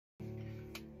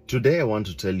Today I want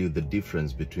to tell you the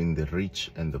difference between the rich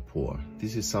and the poor.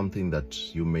 This is something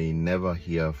that you may never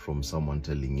hear from someone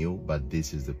telling you, but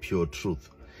this is the pure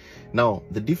truth. Now,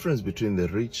 the difference between the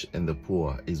rich and the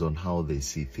poor is on how they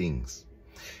see things.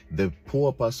 The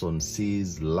poor person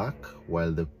sees lack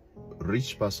while the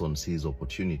rich person sees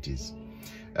opportunities.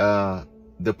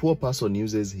 The poor person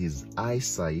uses his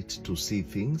eyesight to see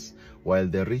things, while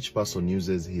the rich person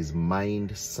uses his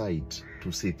mind sight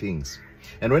to see things.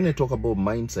 And when I talk about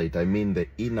mindset, I mean the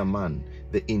inner man,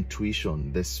 the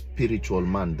intuition, the spiritual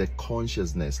man, the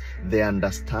consciousness, the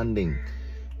understanding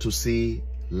to see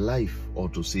life or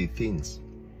to see things.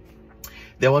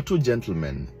 There were two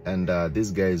gentlemen, and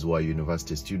these guys were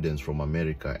university students from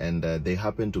America, and they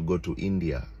happened to go to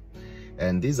India.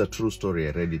 And this is a true story,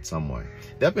 I read it somewhere.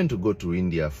 They happened to go to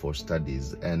India for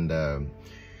studies, and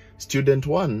student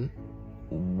one,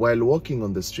 while walking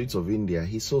on the streets of India,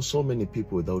 he saw so many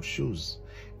people without shoes.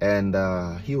 And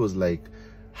he was like,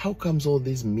 how comes all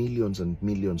these millions and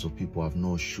millions of people have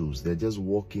no shoes? They're just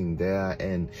walking there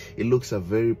and it looks a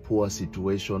very poor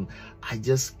situation. I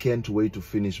just can't wait to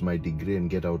finish my degree and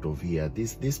get out of here.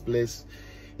 This place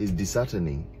is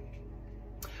disheartening.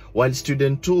 While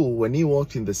student two, when he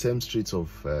walked in the same streets of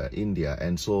India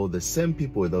and saw the same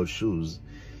people without shoes,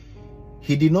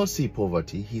 he did not see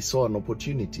poverty, he saw an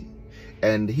opportunity.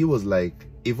 And he was like,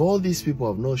 if all these people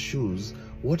have no shoes,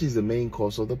 what is the main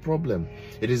cause of the problem?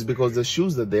 It is because the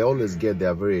shoes that they always get, they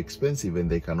are very expensive and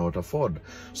they cannot afford.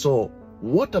 So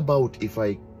what about if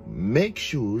I make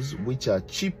shoes which are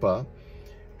cheaper?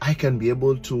 I can be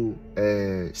able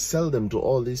to sell them to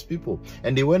all these people.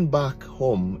 And he went back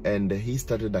home and he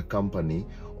started a company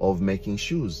of making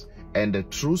shoes. And a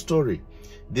true story,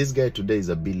 this guy today is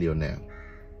a billionaire.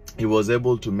 He was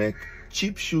able to make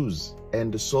cheap shoes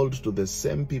and sold to the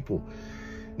same people.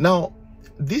 Now,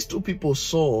 these two people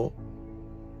saw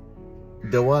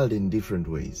the world in different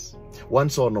ways. One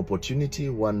saw an opportunity,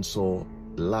 one saw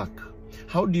lack.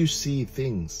 How do you see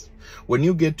things? When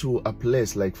you get to a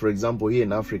place like, for example, here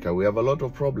in Africa, we have a lot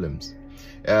of problems.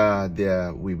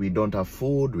 We don't have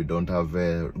food, we don't have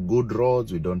good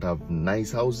roads, we don't have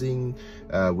nice housing,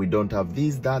 we don't have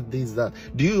this, that.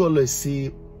 Do you always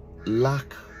see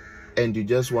lack and you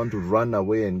just want to run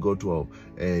away and go to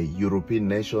European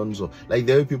nations? Or like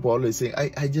the way people always say,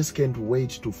 I just can't wait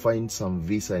to find some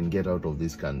visa and get out of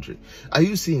this country. Are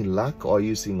you seeing lack or are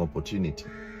you seeing opportunity?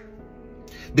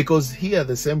 Because here,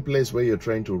 the same place where you're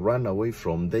trying to run away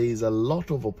from, there is a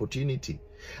lot of opportunity.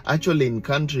 Actually, in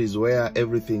countries where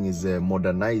everything is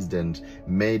modernized and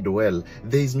made well,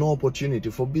 there is no opportunity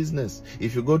for business.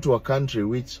 If you go to a country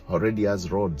which already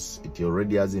has roads, it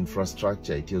already has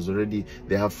infrastructure,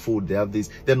 they have food, they have this,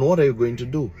 then what are you going to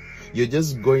do? You're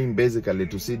just going basically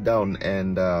to sit down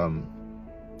and,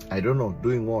 I don't know,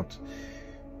 doing what?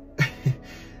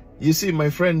 You see, my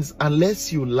friends,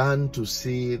 unless you learn to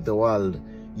see the world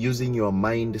using your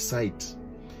mind sight,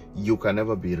 you can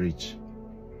never be rich.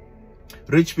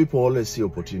 Rich people always see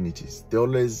opportunities. They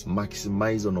always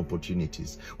maximize on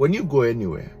opportunities. When you go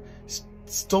anywhere,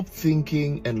 stop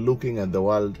thinking and looking at the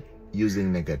world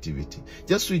using negativity.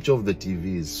 Just switch off the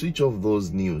TVs, switch off those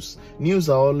news. News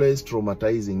are always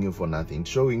traumatizing you for nothing,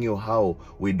 showing you how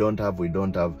we don't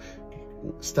have.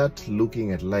 Start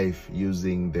looking at life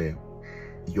using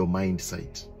your mind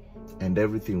sight, and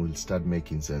everything will start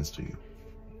making sense to you.